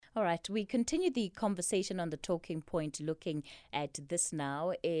All right, we continue the conversation on the talking point looking at this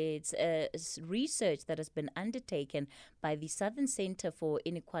now. It's research that has been undertaken by the Southern Center for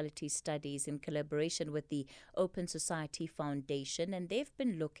Inequality Studies in collaboration with the Open Society Foundation, and they've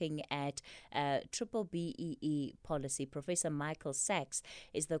been looking at triple BEE policy. Professor Michael Sachs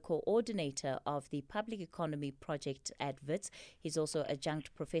is the coordinator of the Public Economy Project at Wits. He's also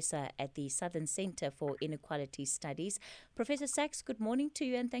adjunct professor at the Southern Center for Inequality Studies. Professor Sachs, good morning to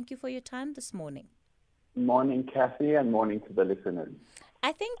you and thank you for your time this morning. Morning, Kathy, and morning to the listeners.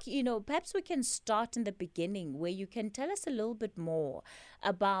 I think, perhaps we can start in the beginning where you can tell us a little bit more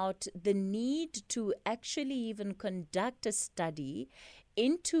about the need to actually even conduct a study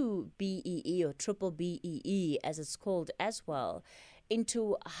into BEE or triple BEE as it's called as well,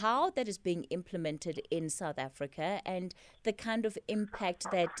 into how that is being implemented in South Africa and the kind of impact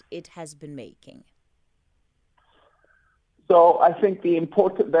that it has been making. So I think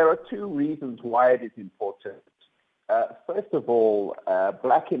there are two reasons why it is important. First of all,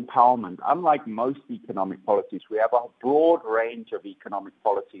 black empowerment. Unlike most economic policies, we have a broad range of economic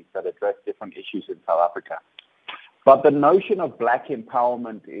policies that address different issues in South Africa. But the notion of black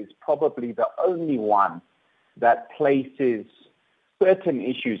empowerment is probably the only one that places certain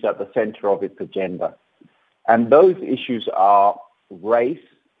issues at the center of its agenda. And those issues are race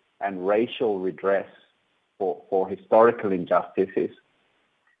and racial redress for historical injustices,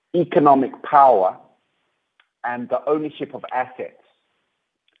 economic power, and the ownership of assets.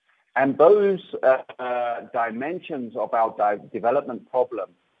 And those dimensions of our development problem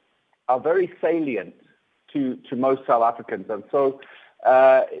are very salient to most South Africans. And so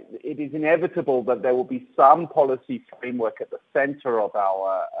it is inevitable that there will be some policy framework at the center of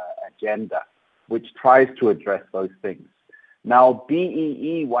our agenda which tries to address those things. Now,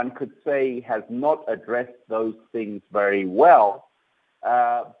 BEE, one could say, has not addressed those things very well,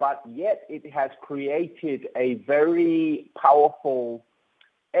 but yet it has created a very powerful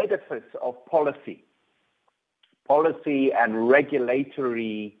edifice of policy and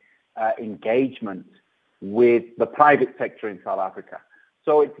regulatory engagement with the private sector in South Africa.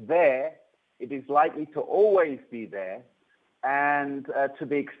 So it's there, it is likely to always be there, and to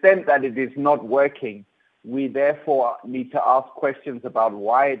the extent that it is not working, we therefore need to ask questions about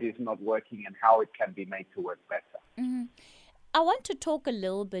why it is not working and how it can be made to work better. Mm-hmm. I want to talk a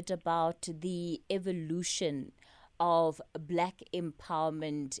little bit about the evolution of black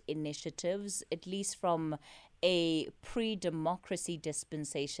empowerment initiatives, at least from a pre-democracy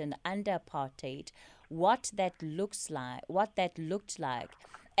dispensation under apartheid, what that looked like,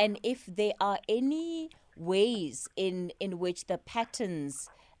 and if there are any ways in which the patterns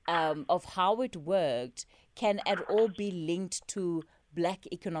of how it worked can at all be linked to black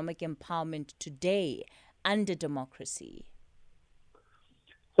economic empowerment today under democracy.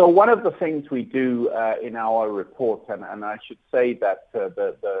 So one of the things we do in our report, and I should say that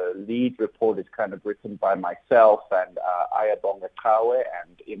the lead report is kind of written by myself and Ayabonga Kawe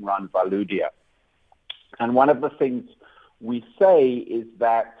and Imran Valudia. And one of the things we say is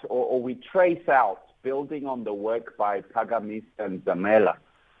that, or we trace out, building on the work by Pagamis and Zamela,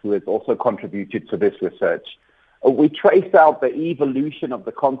 who has also contributed to this research, we trace out the evolution of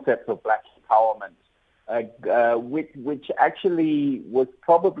the concept of black empowerment, which actually was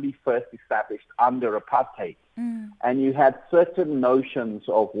probably first established under apartheid. And you had certain notions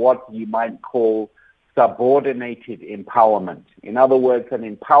of what you might call subordinated empowerment. In other words, an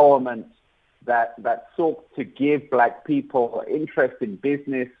empowerment that sought to give black people interest in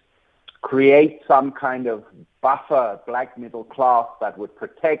business, create some kind of buffer black middle class that would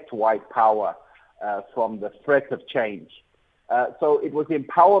protect white power from the threat of change. So it was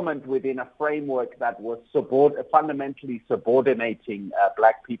empowerment within a framework that was fundamentally subordinating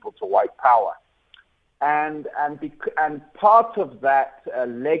black people to white power. And part of that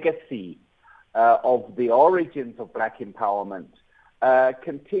legacy of the origins of black empowerment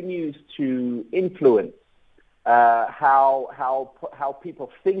continues to influence how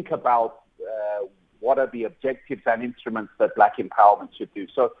people think about what are the objectives and instruments that black empowerment should do.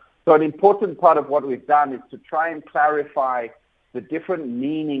 So an important part of what we've done is to try and clarify the different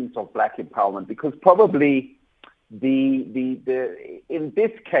meanings of black empowerment, because probably in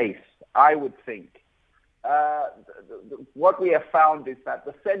this case, I would think, what we have found is that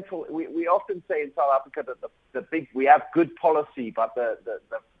the central, we often say in South Africa that we have good policy, but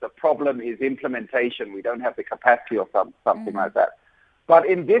the problem is implementation. We don't have the capacity or something like that. But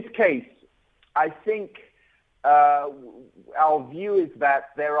in this case, I think our view is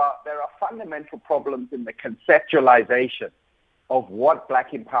that there are fundamental problems in the conceptualization of what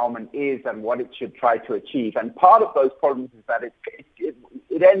black empowerment is and what it should try to achieve. And part of those problems is that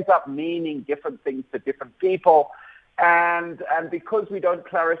it ends up meaning different things to different people. And because we don't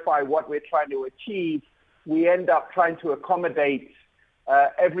clarify what we're trying to achieve, we end up trying to accommodate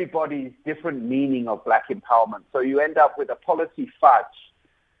everybody's different meaning of black empowerment. So you end up with a policy fudge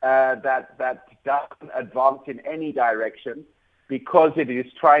that doesn't advance in any direction because it is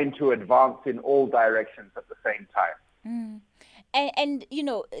trying to advance in all directions at the same time. Mm. And you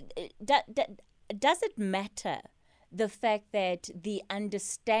know, does it matter the fact that the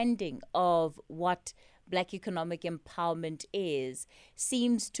understanding of what black economic empowerment is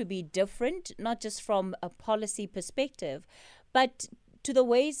seems to be different, not just from a policy perspective, but to the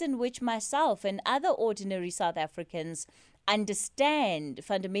ways in which myself and other ordinary South Africans understand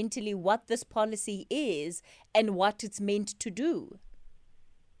fundamentally what this policy is and what it's meant to do?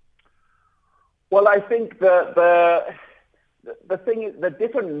 Well, I think the thing is, the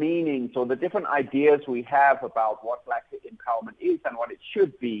different meanings or the different ideas we have about what black empowerment is and what it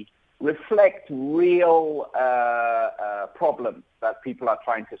should be reflect real problems that people are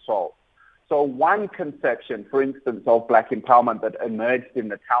trying to solve. So one conception, for instance, of black empowerment that emerged in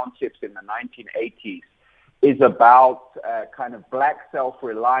the townships in the 1980s is about kind of black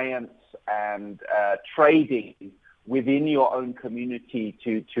self-reliance and trading within your own community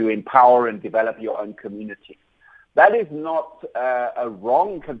to empower and develop your own community. That is not a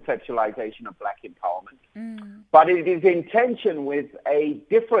wrong conceptualization of black empowerment, but it is in tension with a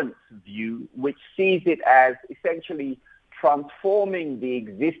different view which sees it as essentially transforming the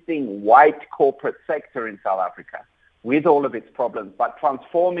existing white corporate sector in South Africa with all of its problems, but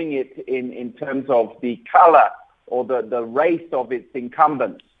transforming it in terms of the color or the race of its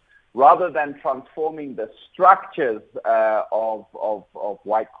incumbents, rather than transforming the structures of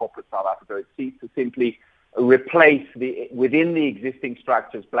white corporate South Africa. It seeks to simply replace within the existing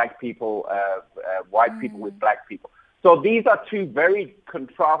structures, black people, white people with black people. So these are two very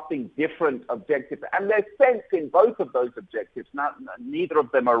contrasting, different objectives, and there's sense in both of those objectives. Neither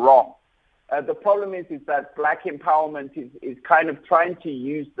of them are wrong. The problem is that black empowerment is kind of trying to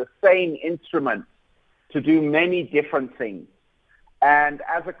use the same instrument to do many different things. And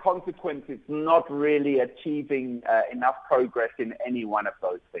as a consequence, it's not really achieving enough progress in any one of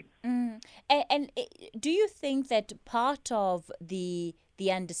those things. And do you think that part of the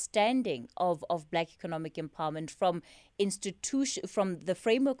understanding of black economic empowerment from the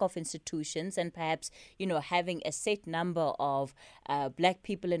framework of institutions, and perhaps, you know, having a set number of black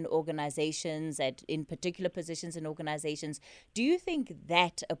people in organizations in particular positions in organizations, do you think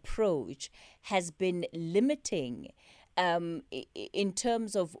that approach has been limiting in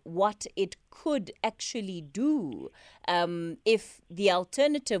terms of what it could actually do if the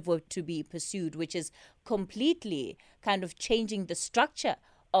alternative were to be pursued, which is completely kind of changing the structure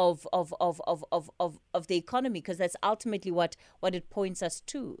of the economy, because that's ultimately what it points us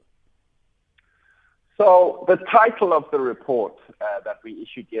to? So the title of the report that we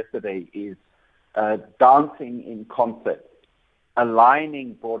issued yesterday is Dancing in Concert: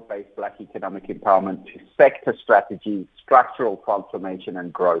 Aligning Broad-Based Black Economic Empowerment to Sector Strategies, Structural Transformation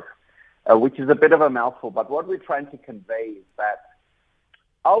and Growth, which is a bit of a mouthful, but what we're trying to convey is that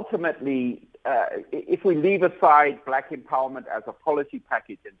ultimately, if we leave aside black empowerment as a policy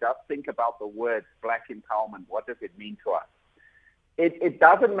package and just think about the word black empowerment, what does it mean to us? It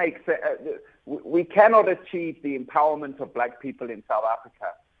doesn't make sense. We cannot achieve the empowerment of black people in South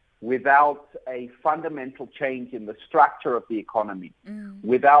Africa without a fundamental change in the structure of the economy,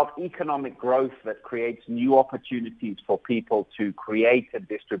 without economic growth that creates new opportunities for people to create and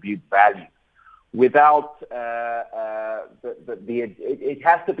distribute value, without it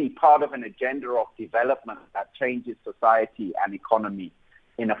has to be part of an agenda of development that changes society and economy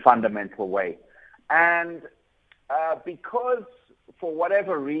in a fundamental way. And because, for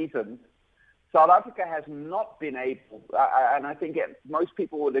whatever reason, South Africa has not been able, and I think most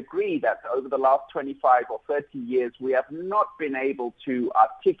people would agree that over the last 25 or 30 years, we have not been able to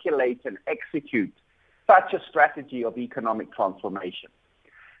articulate and execute such a strategy of economic transformation.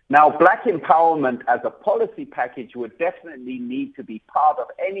 Now, black empowerment as a policy package would definitely need to be part of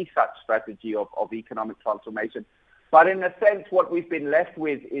any such strategy of economic transformation. But in a sense, what we've been left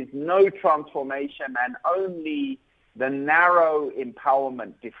with is no transformation and only the narrow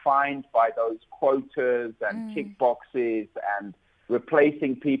empowerment defined by those quotas and tick boxes and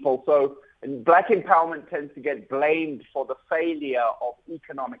replacing people. So black empowerment tends to get blamed for the failure of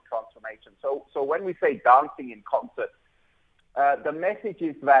economic transformation. So when we say dancing in concert, the message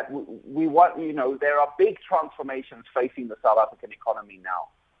is that we want, there are big transformations facing the South African economy now.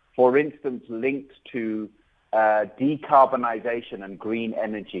 For instance, linked to decarbonization and green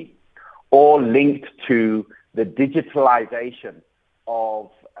energy, all linked to the digitalization of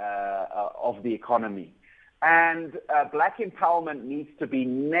the economy. And black empowerment needs to be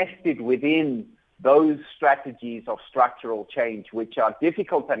nested within those strategies of structural change, which are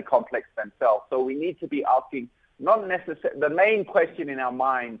difficult and complex themselves. So we need to be asking, not necessarily, the main question in our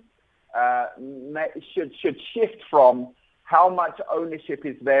mind should shift from how much ownership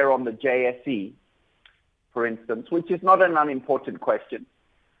is there on the JSE, for instance, which is not an unimportant question.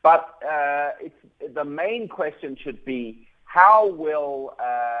 But the main question should be, how will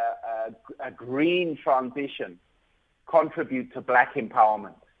a green transition contribute to black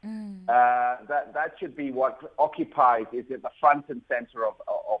empowerment? That should be what occupies, is at the front and center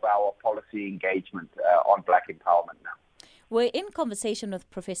of our policy engagement on black empowerment now. We're in conversation with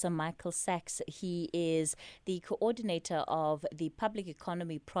Professor Michael Sachs. He is the coordinator of the Public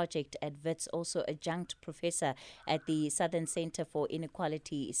Economy Project at Wits, also adjunct professor at the Southern Center for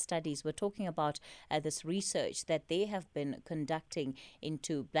Inequality Studies. We're talking about this research that they have been conducting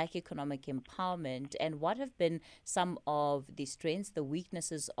into black economic empowerment and what have been some of the strengths, the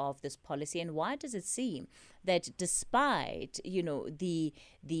weaknesses of this policy, and why does it seem that despite, the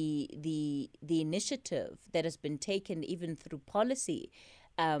initiative that has been taken even through policy,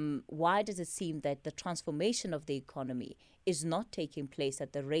 why does it seem that the transformation of the economy is not taking place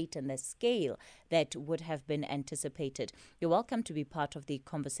at the rate and the scale that would have been anticipated? You're welcome to be part of the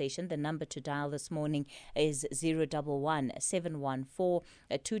conversation. The number to dial this morning is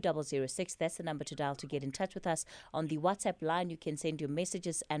 011-714-2006. That's the number to dial to get in touch with us. On the WhatsApp line, you can send your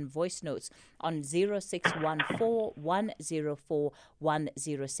messages and voice notes on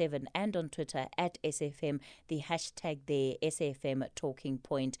 0614-104-107 and on Twitter at SFM, the hashtag there, SFM Talking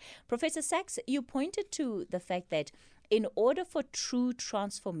Point. Professor Sachs, you pointed to the fact that in order for true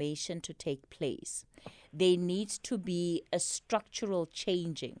transformation to take place, there needs to be a structural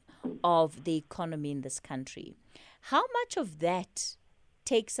changing of the economy in this country. How much of that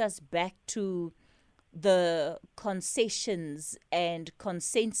takes us back to the concessions and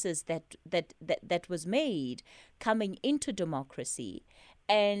consensus that was made coming into democracy,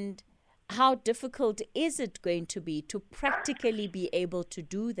 and how difficult is it going to be to practically be able to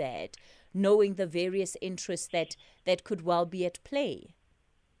do that, knowing the various interests that could well be at play?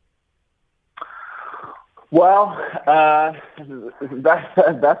 Well, that's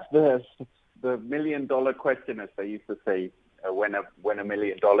the $1 million question, as they used to say, when $1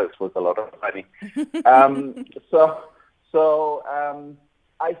 million was a lot of money. So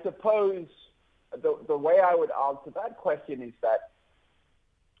I suppose the way I would answer that question is that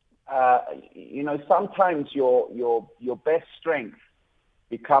sometimes your best strength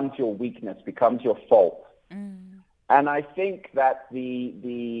becomes your weakness, becomes your fault. And I think that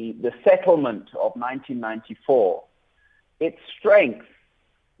the settlement of 1994, its strength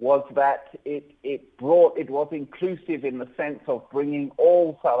was that it was inclusive in the sense of bringing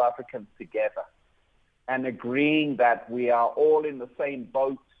all South Africans together and agreeing that we are all in the same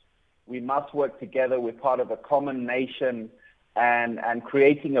boat. We must work together. We're part of a common nation. And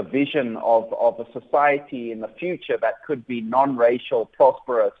creating a vision of a society in the future that could be non-racial,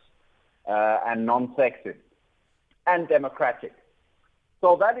 prosperous, and non-sexist, and democratic.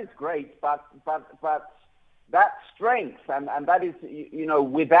 So that is great, but that strength, and that is,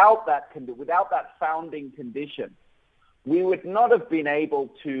 without that founding condition, we would not have been able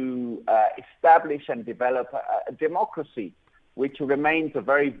to establish and develop a democracy, which remains a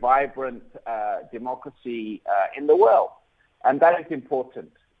very vibrant democracy in the world. And that is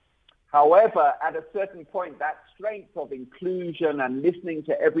important. However, at a certain point, that strength of inclusion and listening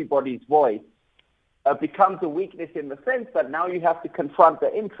to everybody's voice becomes a weakness in the sense that now you have to confront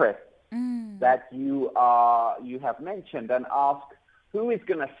the interests that you have mentioned and ask, who is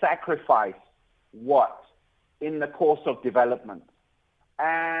going to sacrifice what in the course of development?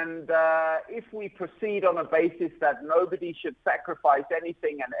 And if we proceed on a basis that nobody should sacrifice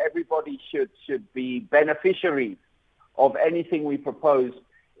anything and everybody should be beneficiaries of anything we propose,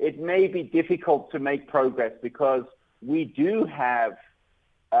 it may be difficult to make progress because we do have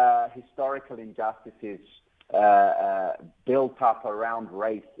historical injustices built up around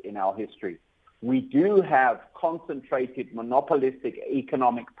race in our history. We do have concentrated monopolistic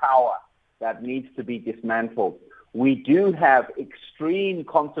economic power that needs to be dismantled. We do have extreme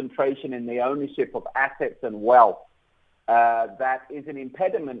concentration in the ownership of assets and wealth that is an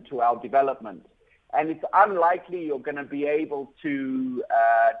impediment to our development. And it's unlikely you're going to be able to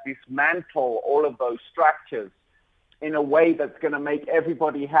dismantle all of those structures in a way that's going to make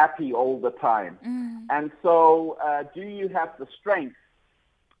everybody happy all the time. And so do you have the strength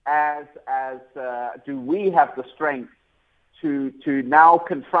do we have the strength to now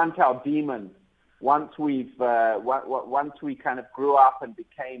confront our demons once we kind of grew up and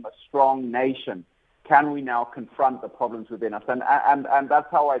became a strong nation? Can we now confront the problems within us? And that's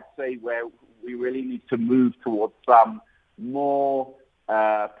how I'd say where we really need to move towards some more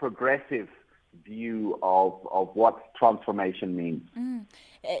progressive view of what transformation means.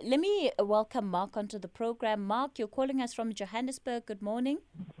 Let me welcome Mark onto the program. Mark, you're calling us from Johannesburg. Good morning.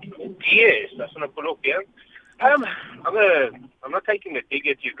 Yes, that's an apologia. I'm not taking a dig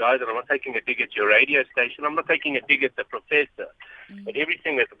at you guys, and I'm not taking a dig at your radio station. I'm not taking a dig at the professor. But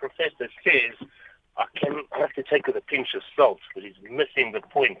everything that the professor says, I have to take with a pinch of salt, but he's missing the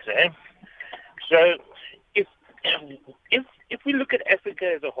point. So if we look at Africa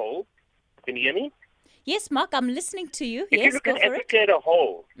as a whole, can you hear me? Yes, Mark, I'm listening to you. If you look go at for Africa as a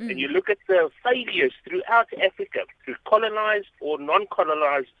whole, and you look at the failures throughout Africa, through colonized or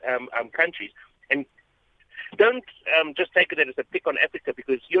non-colonized countries, and don't just take it as a pick on Africa,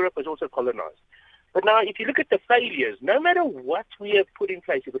 because Europe was also colonized. But now, if you look at the failures, no matter what we have put in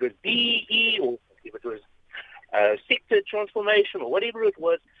place, if it was BEE or if it was sector transformation or whatever it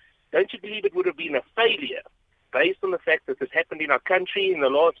was, don't you believe it would have been a failure based on the fact that this happened in our country in the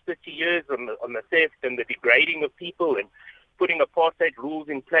last 30 years on the theft and the degrading of people and putting apartheid rules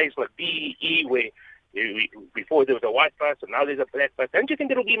in place like BEE, where before there was a white bus and now there's a black bus? Don't you think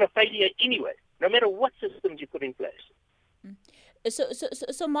it'll be a failure anyway, no matter what systems you put in place?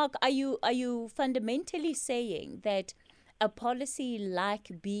 So Mark, are you fundamentally saying that a policy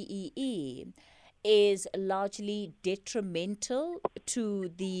like BEE is largely detrimental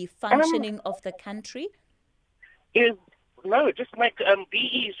to the functioning of the country? No, it just makes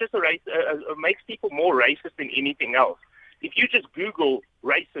BEE is just makes people more racist than anything else. If you just Google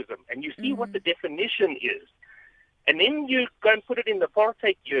racism and you see what the definition is, and then you go and put it in the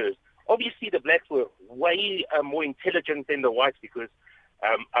apartheid years, obviously the blacks were way more intelligent than the whites because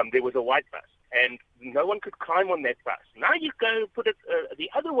there was a white bus and no one could climb on that bus. Now you go put it the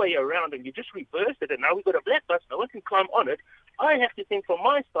other way around and you just reverse it, and now we've got a black bus, no one can climb on it. I have to think from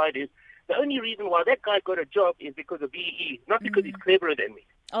my side is the only reason why that guy got a job is because of BEE, not because he's cleverer than me.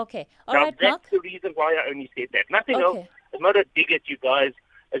 Okay. All right, that's Mark? The reason why I only said that. Nothing else. It's not a dig at you guys.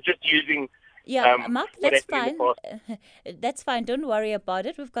 It's just using... Mark, that's fine. That's fine. Don't worry about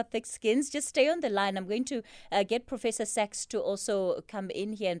it. We've got thick skins. Just stay on the line. I'm going to get Professor Sachs to also come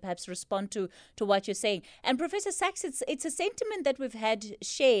in here and perhaps respond to what you're saying. And Professor Sachs, it's a sentiment that we've had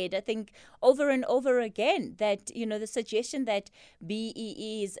shared, I think, over and over again, that, the suggestion that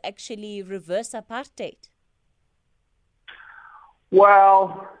BEE is actually reverse apartheid.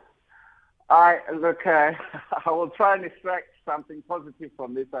 Well, I will try and extract something positive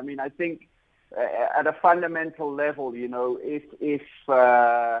from this. I mean, I think at a fundamental level, if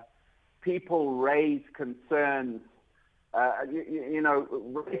people raise concerns,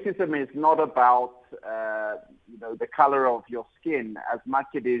 racism is not about, the color of your skin as much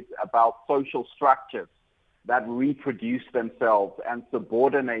as it is about social structures that reproduce themselves and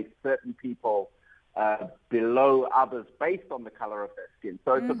subordinate certain people below others based on the color of their skin.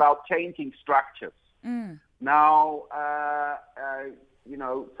 So it's about changing structures. Now,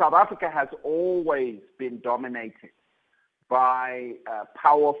 South Africa has always been dominated by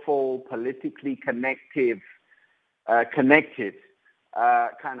powerful, politically connected, kind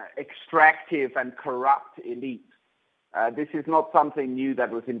of extractive and corrupt elites. This is not something new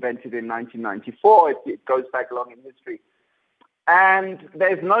that was invented in 1994. It goes back long in history. And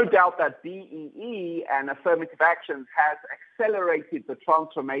there's no doubt that BEE and affirmative actions has accelerated the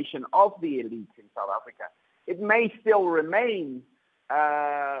transformation of the elite in South Africa. It may still remain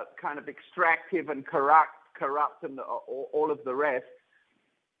kind of extractive and corrupt and all of the rest.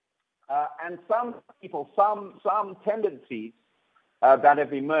 And some people, some tendencies that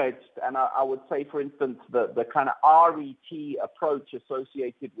have emerged, and I would say, for instance, the kind of RET approach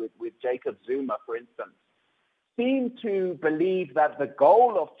associated with Jacob Zuma, for instance, seem to believe that the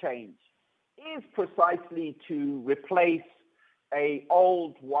goal of change is precisely to replace a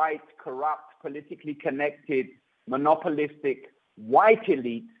old, white, corrupt, politically connected, monopolistic white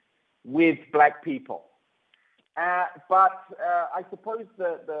elite with black people. But I suppose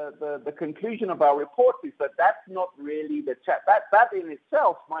the conclusion of our report is that that's not really the that in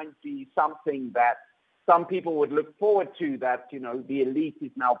itself might be something that some people would look forward to, that, the elite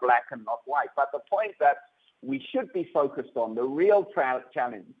is now black and not white. But the point that we should be focused on, the real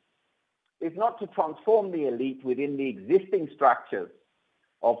challenge, is not to transform the elite within the existing structures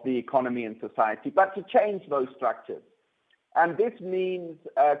of the economy and society, but to change those structures. And this means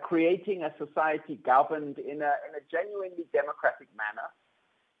creating a society governed in a genuinely democratic manner,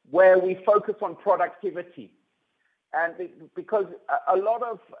 where we focus on productivity. And because a lot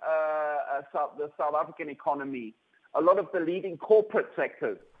of the South African economy, a lot of the leading corporate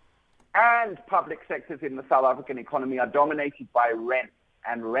sectors and public sectors in the South African economy are dominated by rent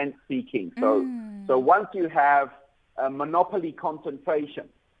and rent seeking. So once you have a monopoly concentration,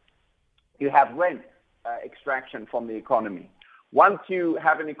 you have rent extraction from the economy. Once you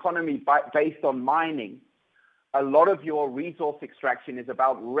have an economy based on mining, a lot of your resource extraction is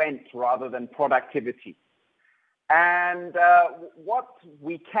about rent rather than productivity. And what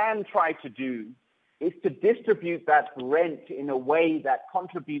we can try to do is to distribute that rent in a way that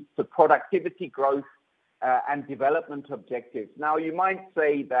contributes to productivity growth and development objectives. Now, you might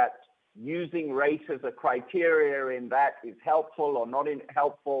say that using race as a criteria in that is helpful or not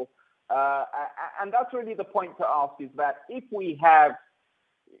helpful. And that's really the point to ask, is that if we have,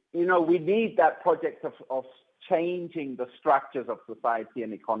 we need that project of changing the structures of society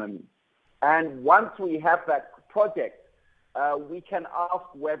and economy. And once we have that project, we can ask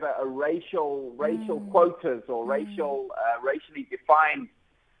whether a racial quotas or racially defined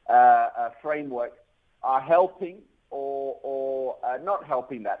frameworks are helping or not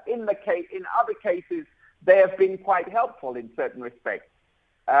helping that. In other cases, they have been quite helpful in certain respects.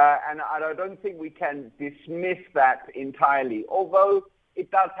 And I don't think we can dismiss that entirely, although it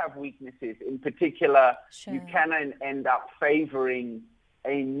does have weaknesses. In particular, Sure. You can end up favoring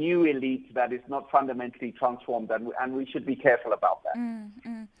a new elite that is not fundamentally transformed, and we should be careful about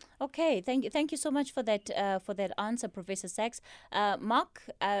that. Okay, thank you so much for that answer, Professor Sachs. Mark,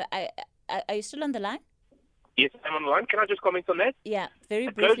 are you still on the line? Yes, I'm on the line. Can I just comment on that? Yeah, very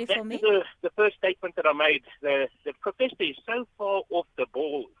It briefly goes back for me. to the first statement that I made. The professor is so far off the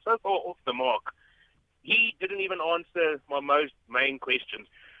ball, so far off the mark. He didn't even answer my most main questions.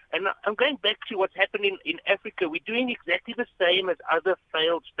 And I'm going back to what's happening in Africa. We're doing exactly the same as other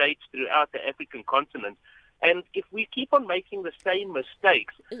failed states throughout the African continent. And if we keep on making the same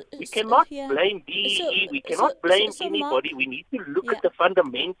mistakes, we cannot blame DEE, we cannot blame anybody. Mark, we need to look at the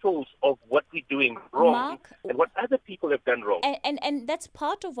fundamentals of what we're doing wrong, Mark, and what other people have done wrong. And that's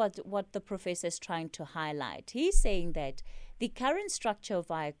part of what the professor is trying to highlight. He's saying that the current structure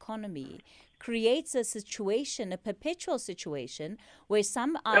of our economy creates a situation, a perpetual situation, where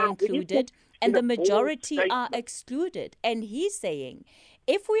some are included and the majority are excluded. And he's saying,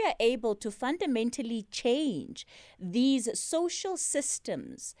 if we are able to fundamentally change these social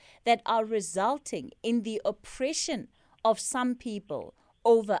systems that are resulting in the oppression of some people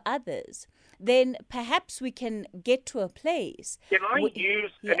over others, then perhaps we can get to a place. Can I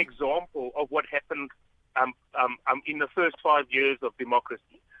use an example of what happened in the first 5 years of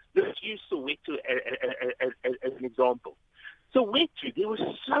democracy? Let's use Soweto as an example. Soweto, there was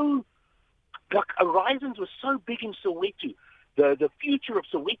horizons were so big in Soweto. The future of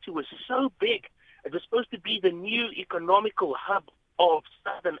Soweto was so big. It was supposed to be the new economical hub of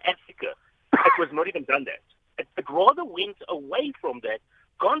Southern Africa. It was not even done that. It rather went away from that,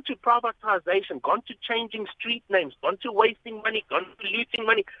 gone to privatization, gone to changing street names, gone to wasting money, gone to looting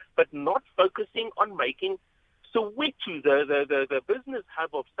money, but not focusing on making Soweto the business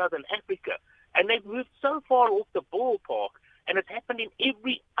hub of Southern Africa. And they've moved so far off the ballpark, and it's happened in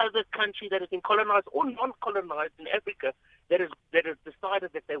every other country that has been colonized or non-colonized in Africa that has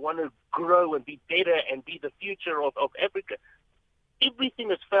decided that they want to grow and be better and be the future of Africa. Everything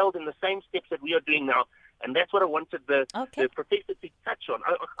has failed in the same steps that we are doing now, and that's what I wanted the professor to touch on.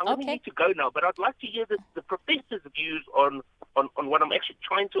 I really need to go now, but I'd like to hear the professor's views on what I'm actually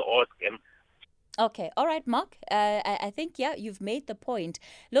trying to ask him. Okay. All right, Mark. I think, you've made the point.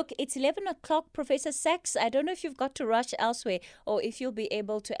 Look, it's 11 o'clock, Professor Sachs. I don't know if you've got to rush elsewhere or if you'll be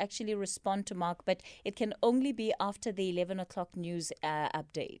able to actually respond to Mark, but it can only be after the 11 o'clock news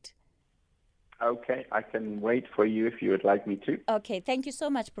update. Okay, I can wait for you if you would like me to. Okay, thank you so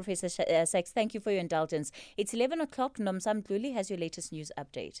much, Professor Sachs. Thank you for your indulgence. It's 11 o'clock. Nomzam Dluli has your latest news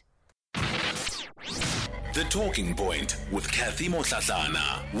update. The Talking Point with Kathy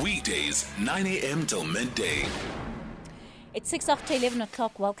Motlatlana. Weekdays, 9 a.m. till midday. It's 6 after 11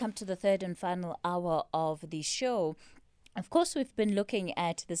 o'clock. Welcome to the third and final hour of the show. Of course, we've been looking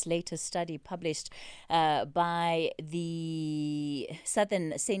at this latest study published by the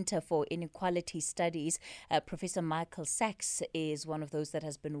Southern Center for Inequality Studies. Professor Michael Sachs is one of those that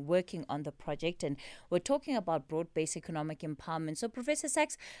has been working on the project, and we're talking about broad-based economic empowerment. So, Professor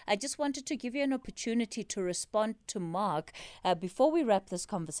Sachs, I just wanted to give you an opportunity to respond to Mark before we wrap this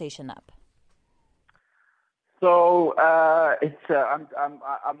conversation up. So I'm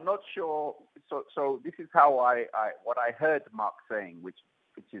not sure. So this is how what I heard Mark saying, which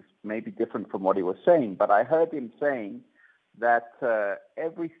is maybe different from what he was saying. But I heard him saying that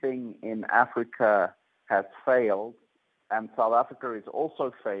everything in Africa has failed, and South Africa is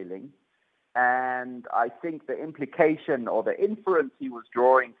also failing. And I think the implication or the inference he was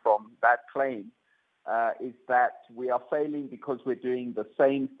drawing from that claim is that we are failing because we're doing the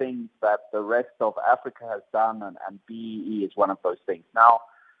same things that the rest of Africa has done, and BEE is one of those things. Now,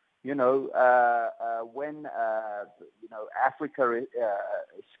 when Africa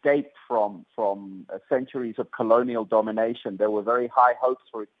escaped from centuries of colonial domination, there were very high hopes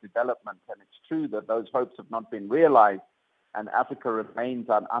for its development, and it's true that those hopes have not been realized, and Africa remains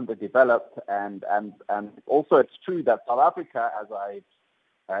underdeveloped. And also, it's true that South Africa, as I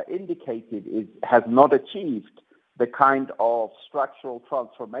indicated, has not achieved the kind of structural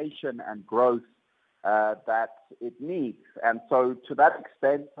transformation and growth that it needs. And so to that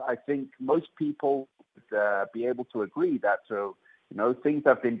extent, I think most people would be able to agree that, things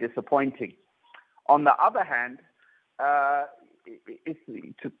have been disappointing. On the other hand, to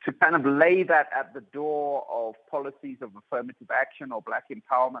kind of lay that at the door of policies of affirmative action or black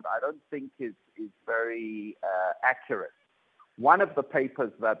empowerment, I don't think is very accurate. One of the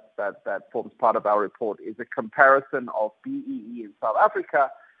papers that forms part of our report is a comparison of BEE in South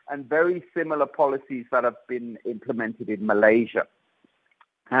Africa and very similar policies that have been implemented in Malaysia.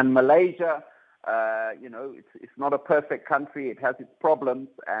 And Malaysia, it's not a perfect country. It has its problems,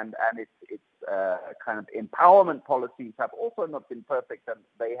 and its kind of empowerment policies have also not been perfect, and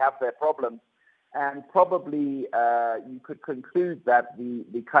they have their problems. And probably you could conclude that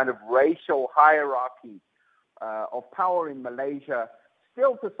the kind of racial hierarchy of power in Malaysia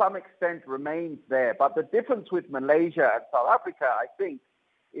still to some extent remains there. But the difference with Malaysia and South Africa, I think,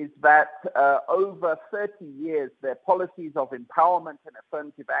 is that over 30 years, their policies of empowerment and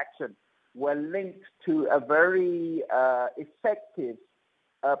affirmative action were linked to a very effective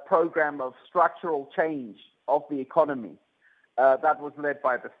program of structural change of the economy that was led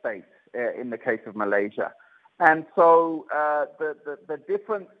by the state in the case of Malaysia. And so the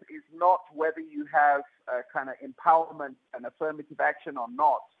difference is not whether you have kind of empowerment and affirmative action or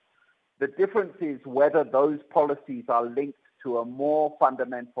not. The difference is whether those policies are linked to a more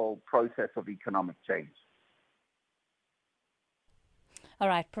fundamental process of economic change. All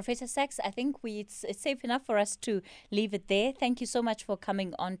right, Professor Sachs, I think it's safe enough for us to leave it there. Thank you so much for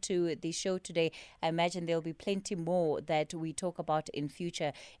coming on to the show today. I imagine there'll be plenty more that we talk about in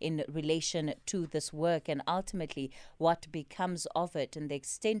future in relation to this work and ultimately what becomes of it and the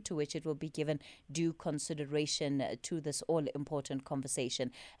extent to which it will be given due consideration to this all-important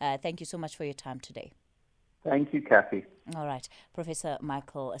conversation. Thank you so much for your time today. Thank you, Kathy. All right, Professor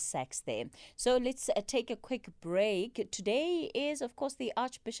Michael Sachs there. So let's take a quick break. Today is, of course, the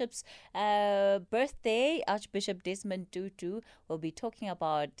Archbishop's birthday. Archbishop Desmond Tutu will be talking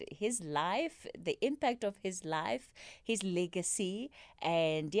about his life, the impact of his life, his legacy,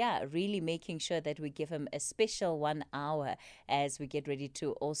 and really making sure that we give him a special 1 hour as we get ready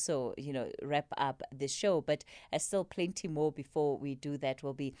to also, wrap up the show. But still plenty more before we do that.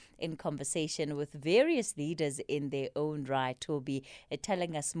 We'll be in conversation with various leaders in their own right who will be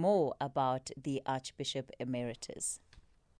telling us more about the Archbishop Emeritus.